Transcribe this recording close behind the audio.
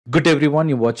Good everyone,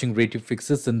 you're watching Creative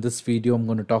Fixes. In this video, I'm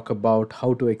going to talk about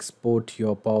how to export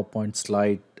your PowerPoint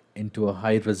slide into a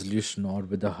high resolution or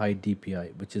with a high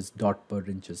DPI, which is dot per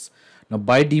inches. Now,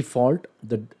 by default,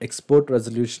 the export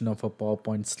resolution of a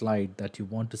PowerPoint slide that you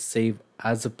want to save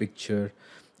as a picture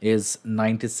is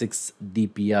 96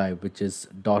 DPI, which is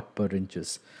dot per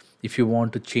inches. If you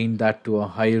want to change that to a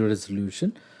higher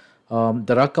resolution,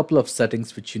 there are a couple of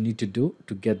settings which you need to do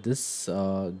to get this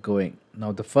going.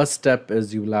 Now, the first step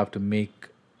is you will have to make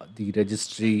the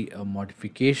registry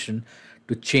modification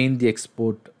to change the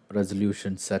export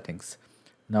resolution settings.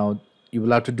 Now, you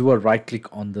will have to do a right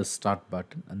click on the start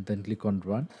button and then click on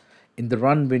run. In the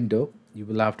run window, you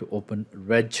will have to open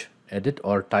reg edit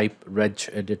or type reg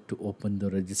edit to open the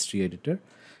registry editor.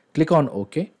 Click on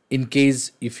OK. In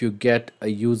case if you get a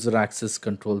user access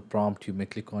control prompt, you may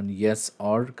click on yes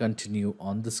or continue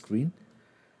on the screen.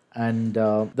 And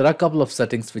there are a couple of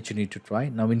settings which you need to try.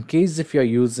 Now, in case if you're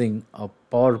using a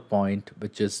PowerPoint,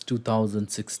 which is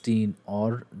 2016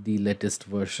 or the latest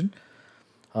version,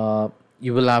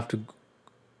 you will have to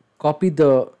copy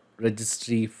the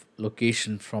registry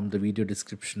location from the video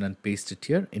description and paste it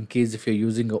here. In case if you're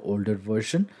using an older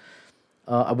version,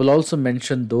 I will also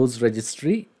mention those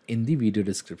registry in the video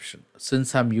description.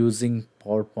 Since I'm using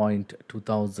PowerPoint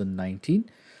 2019,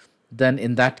 then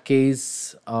in that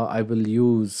case, I will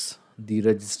use the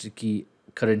registry key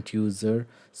current user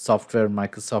software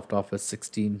Microsoft Office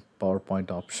 16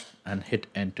 PowerPoint option and hit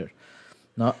enter.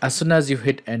 Now, as soon as you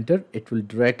hit enter, it will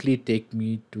directly take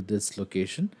me to this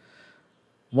location.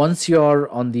 Once you're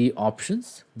on the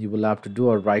options, you will have to do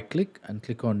a right click and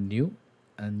click on new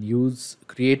and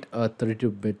create a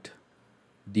 32-bit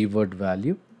dword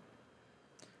value.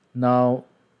 Now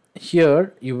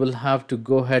here you will have to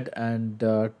go ahead and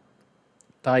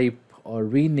type or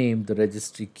rename the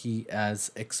registry key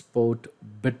as export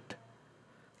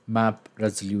bitmap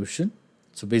resolution.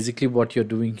 So basically what you're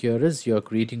doing here is you're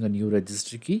creating a new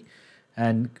registry key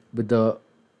and with the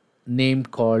name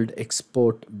called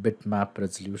export bitmap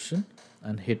resolution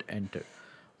and hit enter.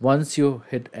 Once you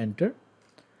hit enter,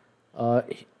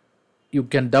 you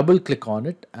can double click on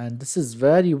it, and this is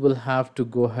where you will have to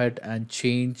go ahead and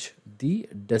change the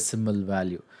decimal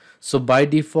value. So by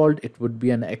default it would be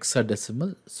an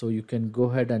hexadecimal, so you can go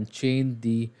ahead and change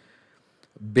the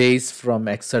base from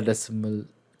hexadecimal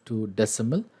to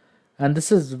decimal, and this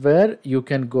is where you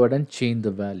can go ahead and change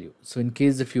the value. So in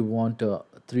case if you want a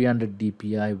 300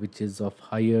 dpi, which is of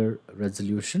higher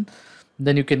resolution,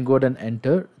 then you can go ahead and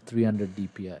enter 300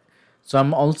 dpi. So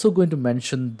I'm also going to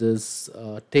mention this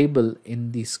table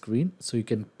in the screen, so you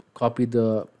can copy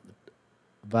the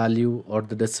value or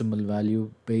the decimal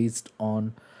value based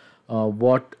on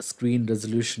what screen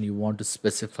resolution you want to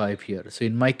specify here. So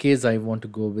in my case, I want to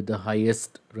go with the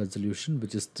highest resolution,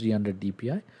 which is 300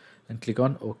 dpi, and click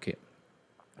on OK.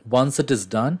 Once it is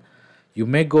done, you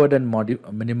may go ahead and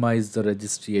minimize the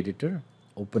registry editor,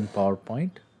 open PowerPoint.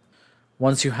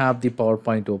 Once you have the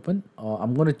PowerPoint open,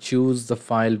 I'm going to choose the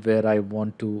file where I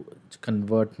want to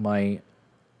convert my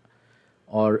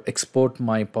or export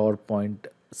my PowerPoint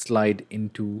slide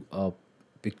into a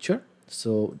picture.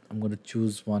 So I'm going to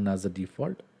choose one as a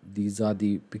default. These are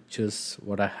the pictures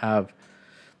what I have.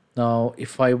 Now,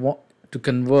 if I want to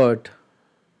convert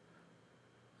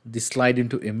the slide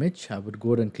into image, I would go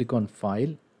ahead and click on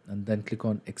file and then click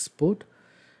on export.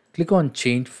 Click on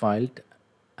change file,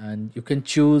 and you can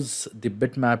choose the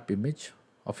bitmap image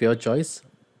of your choice.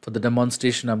 For the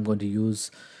demonstration, I'm going to use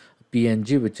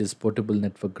PNG, which is portable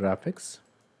network graphics,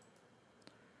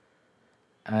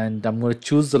 and I'm going to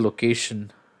choose the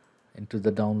location into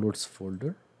the downloads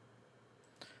folder.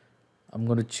 I'm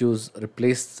going to choose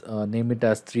replace, name it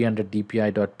as 300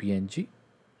 dpi.png,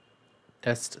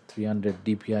 test 300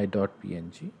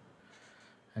 dpi.png,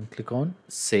 and click on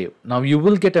save. Now you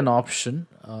will get an option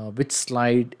which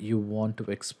slide you want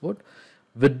to export.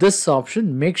 With this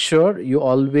option, make sure you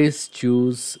always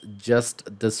choose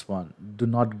just this one. Do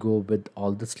not go with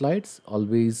all the slides.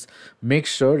 Always make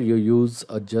sure you use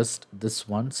just this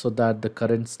one so that the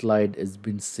current slide is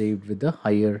being saved with a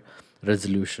higher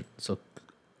resolution. So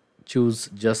choose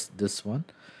just this one.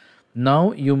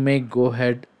 Now you may go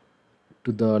ahead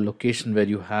to the location where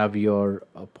you have your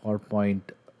PowerPoint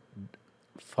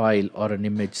file or an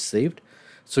image saved.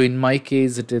 So in my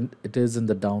case, it is in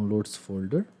the downloads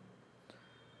folder.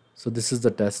 So this is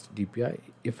the test DPI.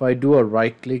 If I do a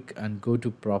right click and go to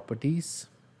properties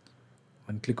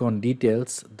and click on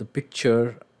details, the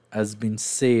picture has been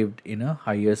saved in a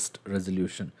highest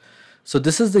resolution. So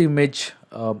this is the image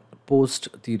post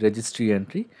the registry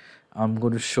entry. I'm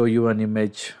going to show you an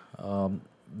image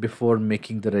before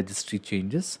making the registry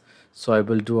changes. So I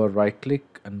will do a right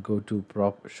click and go to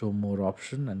show more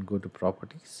option and go to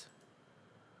properties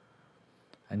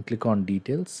and click on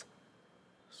details.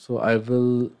 So I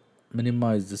will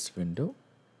minimize this window.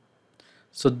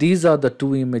 So these are the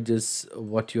two images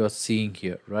what you are seeing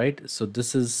here, right? So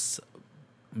this is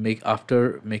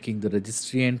after making the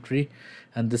registry entry,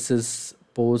 and this is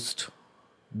post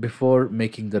before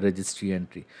making the registry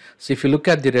entry. So if you look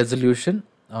at the resolution,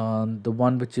 the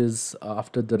one which is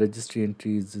after the registry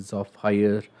entry is of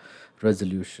higher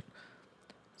resolution.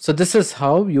 So this is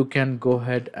how you can go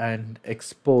ahead and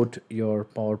export your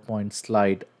PowerPoint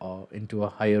slide into a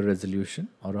higher resolution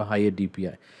or a higher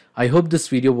DPI. I hope this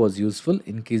video was useful.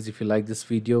 In case if you like this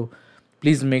video,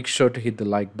 please make sure to hit the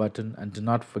like button and do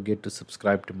not forget to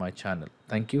subscribe to my channel.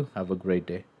 Thank you. Have a great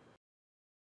day.